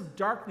sense of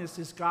darkness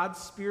is God's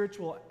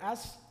spiritual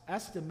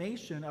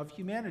estimation of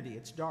humanity.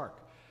 It's dark.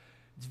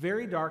 It's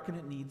very dark, and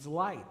it needs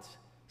light.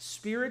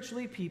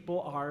 Spiritually,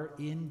 people are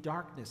in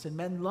darkness, and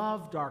men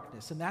love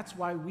darkness, and that's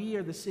why we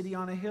are the city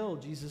on a hill.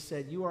 Jesus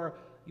said, "You are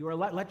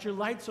light. Let your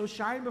light so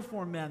shine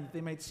before men that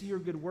they might see your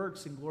good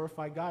works and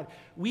glorify God."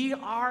 We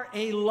are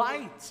a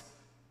light.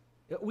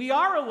 We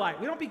are a light.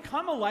 We don't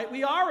become a light.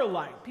 We are a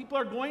light. People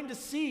are going to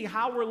see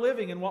how we're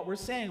living and what we're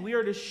saying. We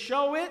are to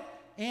show it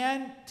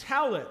and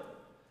tell it.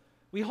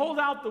 We hold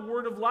out the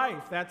word of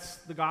life. That's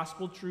the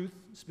gospel truth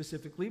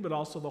specifically, but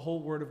also the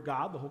whole word of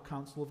God, the whole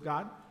counsel of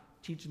God,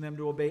 teaching them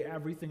to obey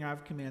everything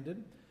I've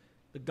commanded.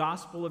 The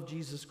gospel of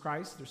Jesus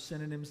Christ, there's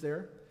synonyms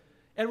there.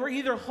 And we're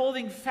either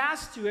holding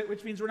fast to it,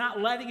 which means we're not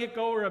letting it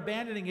go or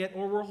abandoning it,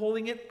 or we're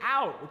holding it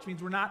out, which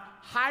means we're not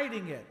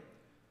hiding it.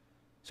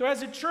 So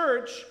as a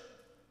church,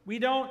 we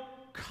don't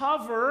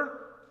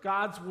cover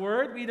God's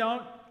word. We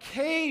don't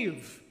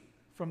cave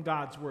from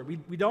God's word.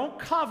 We don't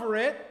cover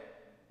it.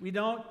 We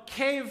don't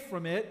cave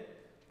from it.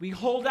 We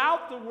hold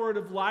out the word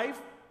of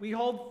life. We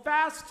hold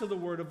fast to the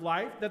word of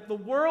life, that the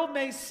world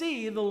may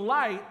see the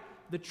light,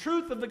 the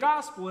truth of the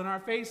gospel in our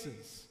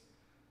faces.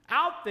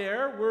 Out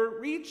there, we're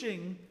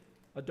reaching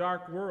a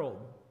dark world.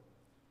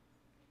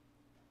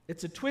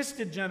 It's a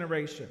twisted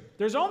generation.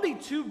 There's only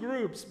 2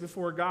 groups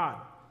before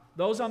God.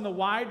 Those on the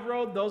wide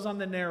road, those on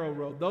the narrow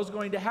road. Those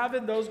going to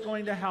heaven, those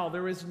going to hell.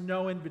 There is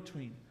no in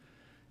between.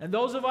 And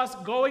those of us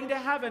going to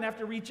heaven have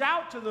to reach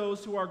out to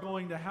those who are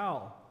going to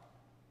hell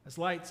as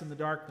lights in the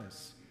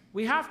darkness.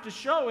 We have to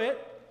show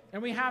it,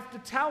 and we have to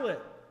tell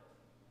it.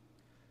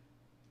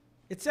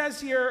 It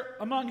says here,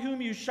 among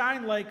whom you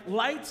shine like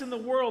lights in the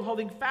world,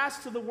 holding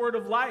fast to the word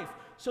of life,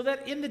 so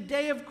that in the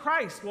day of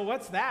Christ, well,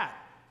 what's that?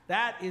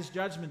 That is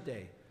Judgment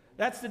Day.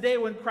 That's the day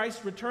when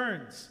Christ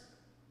returns.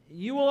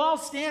 You will all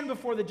stand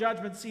before the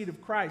judgment seat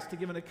of Christ to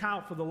give an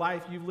account for the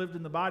life you've lived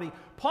in the body.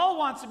 Paul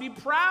wants to be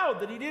proud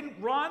that he didn't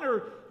run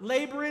or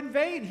labor in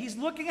vain. He's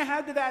looking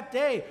ahead to that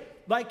day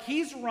like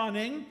he's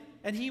running,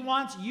 and he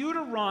wants you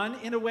to run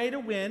in a way to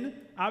win.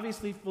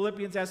 Obviously,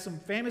 Philippians has some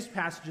famous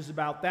passages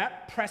about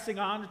that, pressing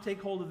on to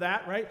take hold of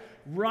that, right?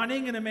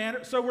 Running in a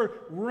manner. So we're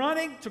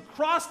running to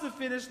cross the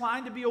finish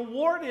line to be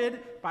awarded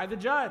by the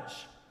judge.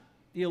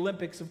 The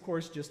Olympics, of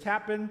course, just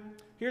happened.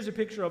 Here's a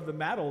picture of the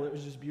medal. It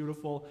was just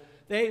beautiful.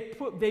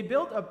 They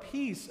built a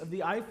piece of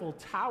the Eiffel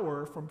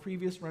Tower from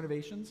previous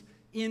renovations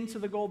into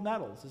the gold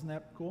medals. Isn't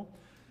that cool?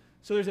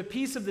 So there's a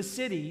piece of the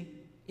city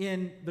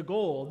in the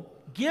gold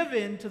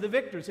given to the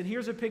victors. And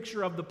here's a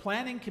picture of the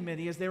planning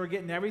committee as they were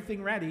getting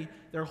everything ready.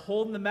 They're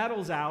holding the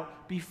medals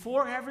out.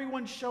 Before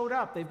everyone showed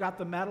up, they've got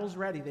the medals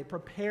ready. They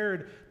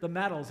prepared the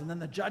medals, and then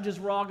the judges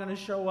were all going to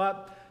show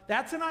up.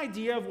 That's an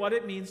idea of what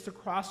it means to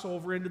cross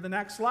over into the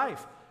next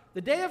life.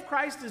 The day of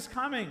Christ is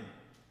coming.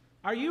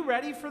 Are you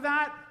ready for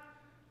that?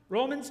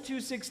 Romans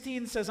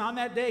 2:16 says, on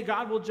that day,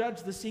 God will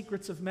judge the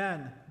secrets of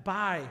men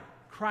by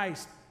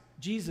Christ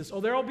Jesus. Oh,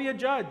 there will be a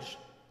judge,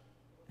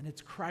 and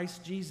it's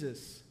Christ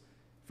Jesus.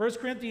 1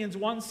 Corinthians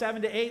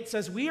 1:7-8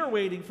 says, we are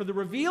waiting for the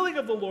revealing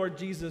of the Lord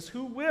Jesus,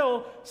 who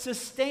will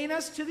sustain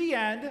us to the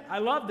end. I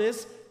love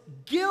this.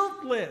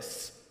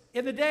 Guiltless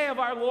in the day of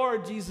our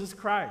Lord Jesus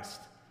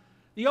Christ.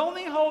 The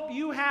only hope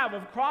you have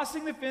of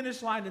crossing the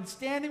finish line and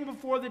standing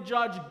before the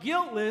judge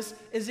guiltless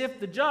is if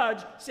the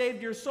judge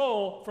saved your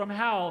soul from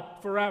hell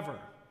forever.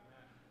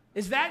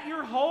 Is that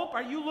your hope?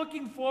 Are you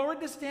looking forward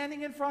to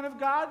standing in front of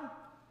God?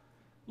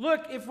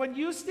 Look, if when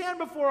you stand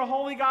before a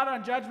holy God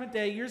on Judgment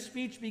Day, your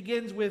speech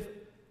begins with,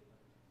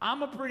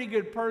 I'm a pretty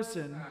good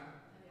person,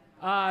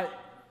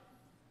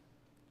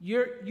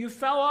 you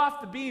fell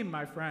off the beam,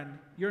 my friend.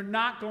 You're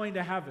not going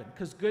to heaven,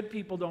 because good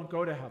people don't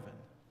go to heaven.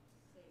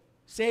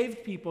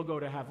 Saved people go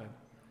to heaven.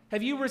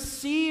 Have you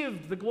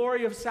received the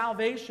glory of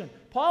salvation?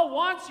 Paul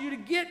wants you to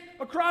get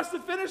across the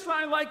finish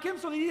line like him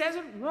so that he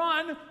hasn't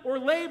run or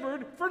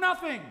labored for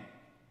nothing.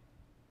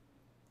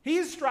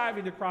 He's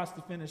striving to cross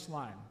the finish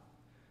line.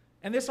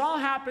 And this all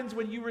happens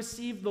when you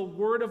receive the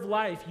word of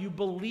life. You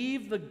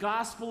believe the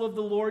gospel of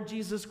the Lord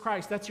Jesus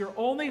Christ. That's your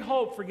only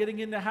hope for getting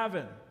into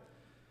heaven.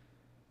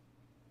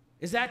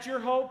 Is that your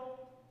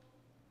hope?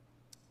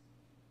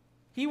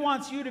 He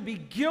wants you to be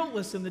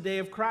guiltless in the day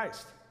of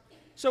Christ.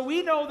 So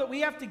we know that we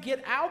have to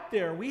get out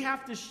there. We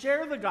have to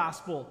share the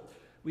gospel.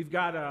 We've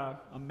got a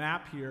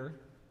map here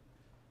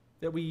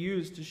that we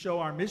use to show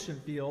our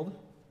mission field.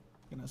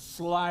 I'm going to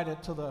slide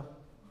it to the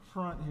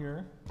front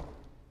here.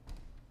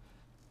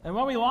 And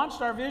when we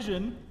launched our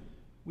vision,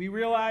 we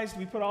realized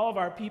we put all of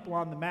our people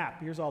on the map.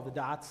 Here's all the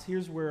dots.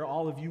 Here's where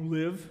all of you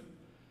live.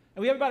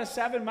 And we have about a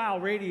 7-mile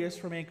radius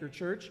from Anchor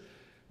Church.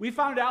 We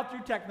found out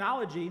through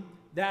technology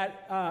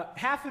that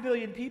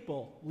 500,000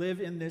 people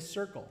live in this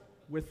circle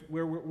with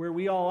where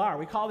we all are.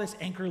 We call this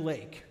Anchor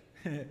Lake.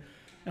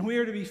 And we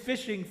are to be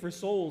fishing for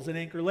souls in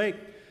Anchor Lake.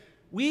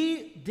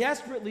 We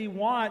desperately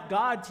want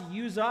God to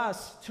use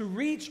us to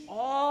reach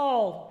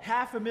all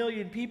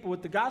 500,000 people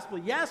with the gospel.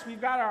 Yes, we've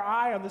got our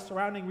eye on the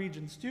surrounding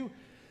regions too.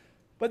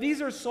 But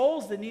these are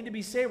souls that need to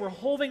be saved. We're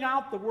holding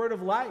out the word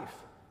of life.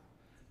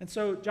 And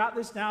so jot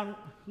this down,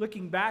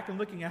 looking back and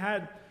looking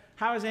ahead.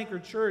 How is Anchor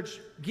Church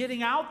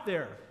getting out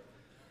there?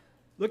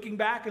 Looking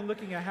back and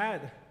looking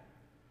ahead.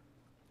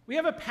 We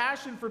have a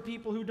passion for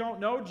people who don't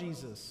know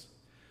Jesus.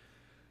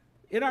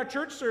 In our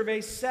church survey,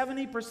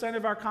 70%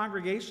 of our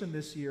congregation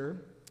this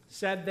year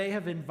said they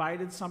have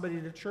invited somebody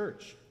to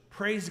church.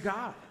 Praise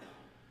God.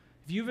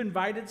 If you've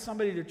invited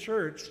somebody to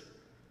church,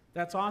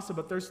 that's awesome.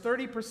 But there's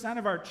 30%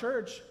 of our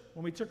church,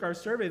 when we took our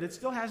survey, that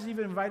still hasn't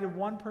even invited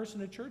one person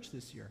to church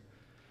this year.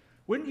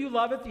 Wouldn't you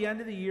love at the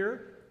end of the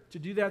year to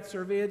do that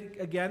survey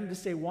again, to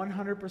say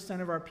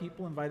 100% of our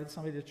people invited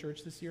somebody to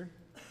church this year?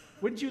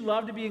 Wouldn't you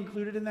love to be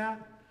included in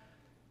that?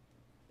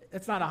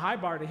 It's not a high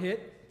bar to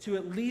hit, to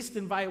at least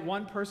invite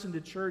one person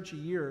to church a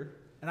year,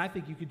 and I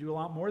think you could do a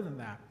lot more than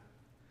that.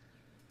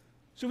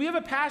 So we have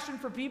a passion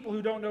for people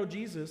who don't know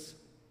Jesus.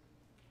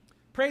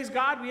 Praise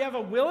God, we have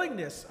a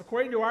willingness.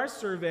 According to our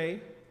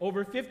survey,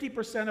 over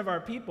 50% of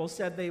our people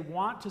said they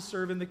want to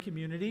serve in the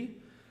community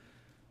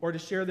or to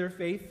share their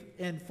faith,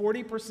 and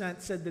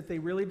 40% said that they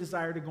really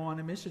desire to go on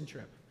a mission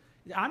trip.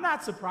 I'm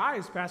not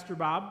surprised, Pastor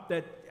Bob,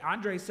 that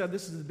Andre said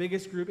this is the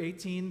biggest group,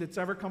 18, that's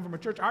ever come from a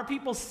church. Our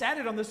people said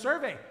it on the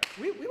survey.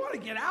 We want to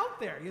get out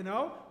there, you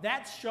know.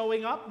 That's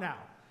showing up now.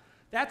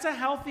 That's a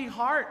healthy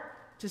heart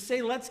to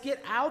say, let's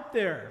get out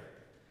there.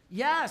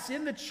 Yes,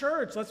 in the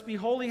church, let's be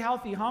holy,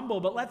 healthy, humble,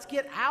 but let's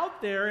get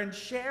out there and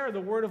share the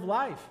word of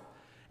life.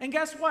 And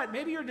guess what?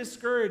 Maybe you're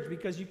discouraged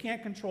because you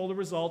can't control the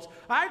results.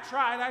 I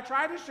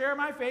tried to share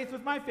my faith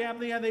with my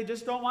family, and they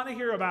just don't want to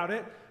hear about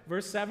it.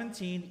 Verse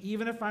 17,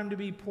 even if I'm to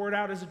be poured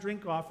out as a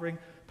drink offering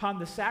upon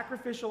the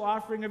sacrificial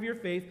offering of your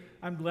faith,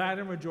 I'm glad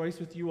and rejoice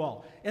with you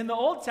all. In the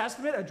Old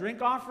Testament, a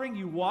drink offering,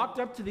 you walked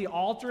up to the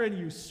altar and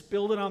you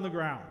spilled it on the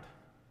ground.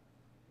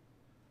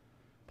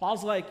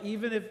 Paul's like,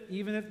 even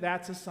if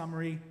that's a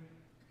summary,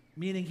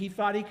 meaning he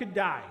thought he could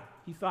die.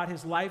 He thought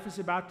his life is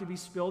about to be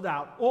spilled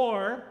out,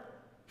 or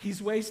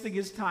he's wasting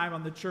his time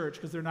on the church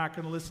because they're not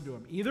going to listen to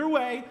him. Either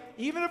way,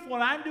 even if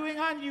what I'm doing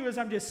on you is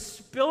I'm just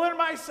spilling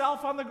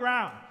myself on the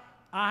ground,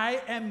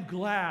 I am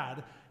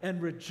glad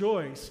and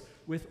rejoice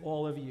with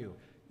all of you.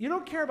 You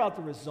don't care about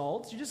the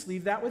results. You just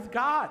leave that with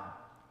God.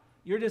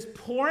 You're just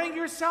pouring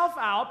yourself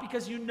out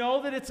because you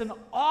know that it's an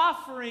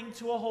offering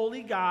to a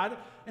holy God,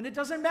 and it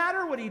doesn't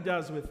matter what he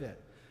does with it.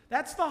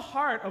 That's the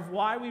heart of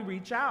why we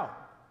reach out.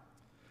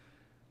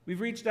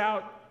 We've reached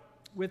out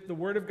with the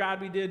Word of God.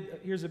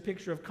 Here's a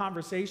picture of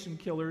conversation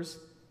killers.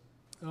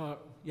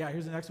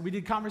 Here's the next one. We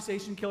did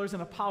conversation killers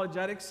and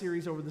apologetics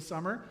series over the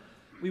summer.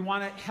 We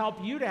want to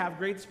help you to have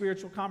great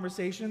spiritual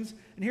conversations.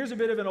 And here's a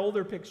bit of an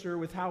older picture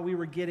with how we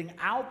were getting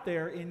out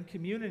there in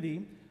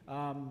community.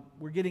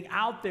 We're getting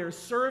out there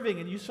serving,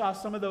 and you saw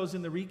some of those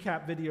in the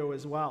recap video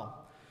as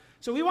well.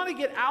 So we want to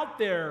get out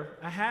there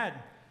ahead.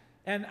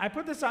 And I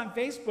put this on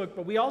Facebook,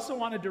 but we also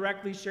want to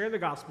directly share the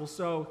gospel.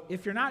 So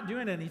if you're not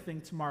doing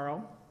anything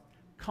tomorrow,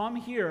 come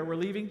here. We're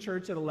leaving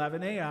church at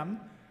 11 a.m.,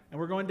 and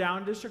we're going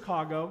down to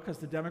Chicago because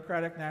the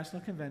Democratic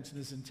National Convention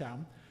is in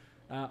town.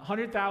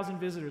 100,000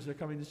 visitors are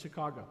coming to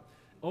Chicago.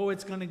 Oh,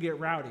 it's going to get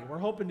rowdy. We're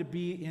hoping to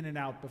be in and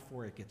out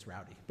before it gets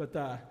rowdy. But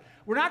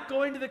we're not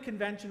going to the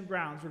convention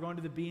grounds. We're going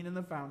to the Bean and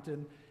the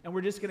Fountain, and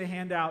we're just going to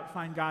hand out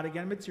Find God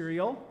Again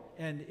material.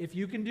 And if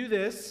you can do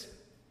this,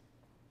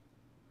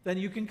 then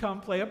you can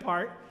come play a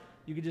part.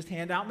 You can just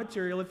hand out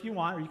material if you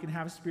want, or you can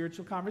have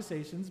spiritual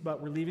conversations.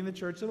 But we're leaving the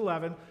church at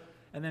 11,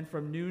 and then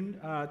from noon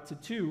to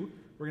 2,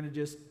 we're going to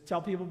just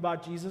tell people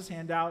about Jesus,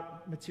 hand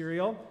out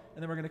material,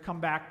 and then we're going to come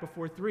back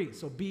before 3.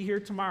 So be here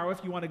tomorrow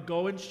if you want to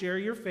go and share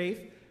your faith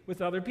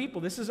with other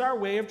people. This is our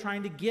way of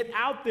trying to get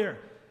out there.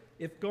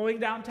 If going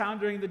downtown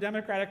during the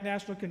Democratic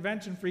National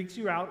Convention freaks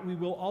you out, we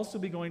will also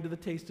be going to the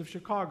Taste of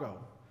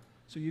Chicago.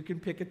 So you can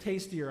pick a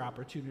tastier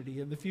opportunity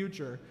in the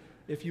future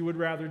if you would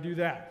rather do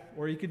that,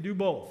 or you can do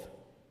both.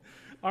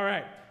 All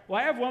right, well,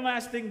 I have one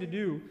last thing to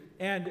do,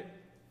 and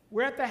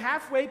we're at the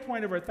halfway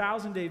point of our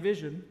 1,000-day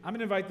vision. I'm going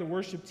to invite the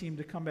worship team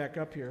to come back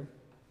up here.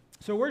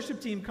 So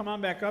worship team, come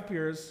on back up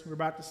here as we're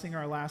about to sing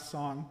our last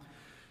song,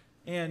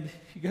 and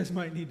you guys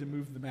might need to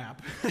move the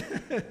map.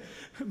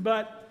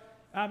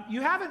 But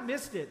you haven't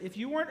missed it. If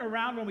you weren't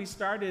around when we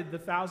started the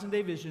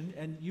 1,000-day vision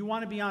and you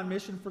want to be on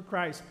mission for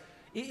Christ,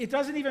 it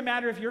doesn't even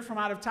matter if you're from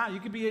out of town.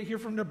 You could be here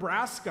from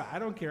Nebraska. I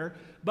don't care.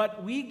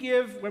 But when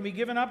we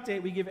give an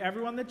update, we give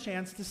everyone the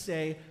chance to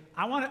say,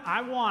 I want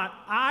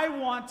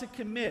to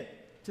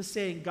commit to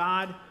saying,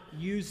 God,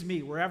 use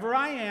me. Wherever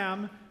I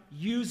am,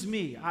 use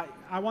me.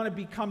 I want to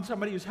become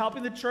somebody who's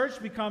helping the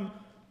church become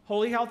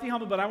holy, healthy,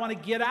 humble, but I want to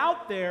get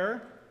out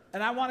there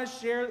and I want to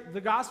share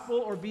the gospel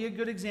or be a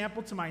good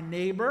example to my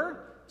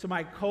neighbor, to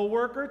my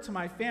coworker, to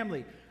my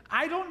family.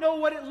 I don't know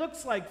what it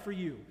looks like for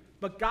you,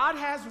 but God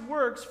has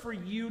works for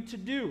you to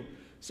do.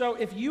 So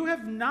if you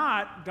have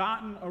not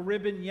gotten a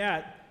ribbon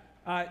yet,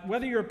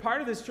 whether you're a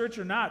part of this church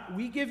or not,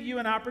 we give you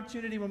an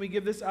opportunity when we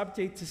give this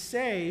update to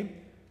say,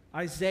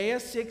 Isaiah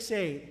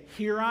 6:8,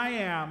 here I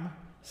am,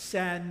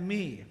 send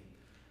me.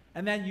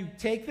 And then you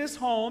take this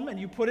home and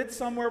you put it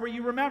somewhere where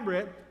you remember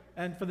it,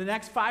 and for the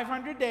next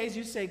 500 days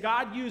you say,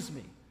 God, use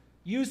me.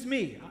 Use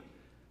me.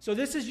 So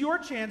this is your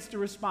chance to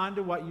respond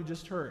to what you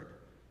just heard.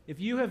 If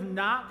you have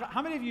not,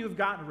 how many of you have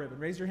gotten a ribbon?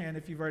 Raise your hand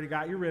if you've already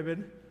got your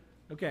ribbon.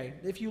 Okay,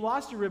 if you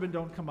lost your ribbon,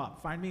 don't come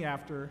up. Find me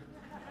after,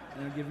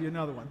 and I'll give you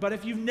another one. But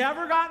if you've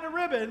never gotten a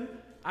ribbon,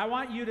 I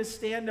want you to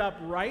stand up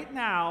right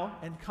now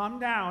and come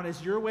down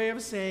as your way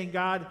of saying,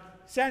 God,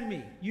 send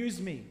me,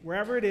 use me,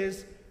 wherever it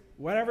is,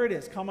 whatever it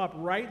is. Come up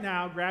right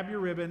now, grab your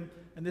ribbon,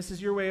 and this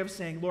is your way of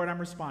saying, Lord, I'm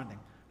responding.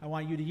 I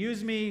want you to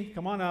use me.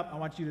 Come on up. I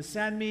want you to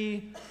send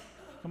me.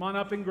 Come on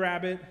up and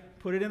grab it.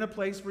 Put it in a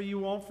place where you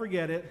won't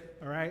forget it,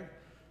 all right?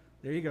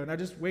 There you go. Now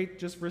just wait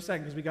just for a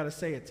second because we got to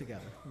say it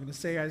together. We're going to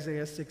say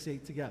Isaiah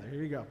 6:8 together.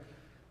 Here you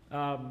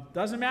go.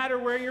 Doesn't matter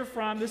where you're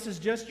from. This is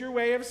just your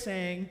way of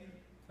saying,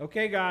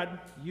 okay, God,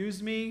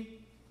 use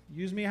me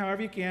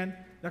however you can.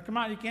 Now, come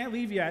on, you can't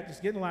leave yet.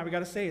 Just get in line. We got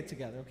to say it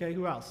together, okay?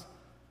 Who else?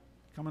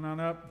 Coming on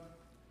up.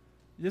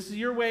 This is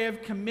your way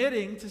of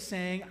committing to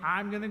saying,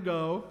 I'm going to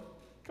go.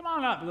 Come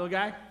on up, little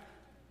guy.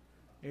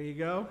 There you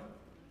go.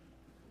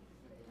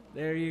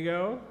 There you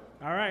go.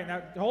 All right,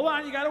 now hold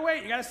on. You got to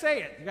wait. You got to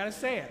say it. You got to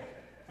say it.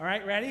 All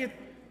right, ready?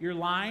 Your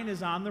line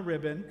is on the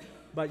ribbon,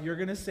 but you're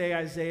going to say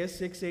Isaiah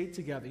 6:8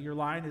 together. Your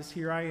line is,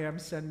 here I am,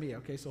 send me.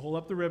 Okay, so hold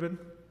up the ribbon.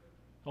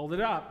 Hold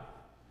it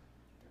up.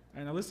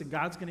 And now listen,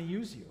 God's going to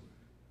use you.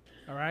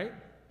 All right?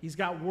 He's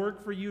got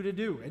work for you to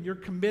do, and you're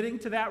committing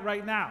to that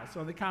right now. So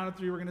on the count of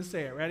 3, we're going to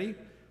say it. Ready?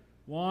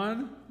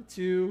 1,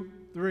 2,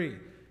 3.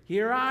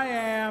 Here I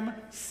am,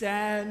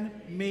 send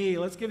me.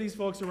 Let's give these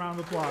folks a round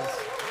of applause.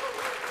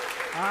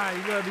 All right,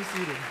 you got to be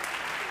seated.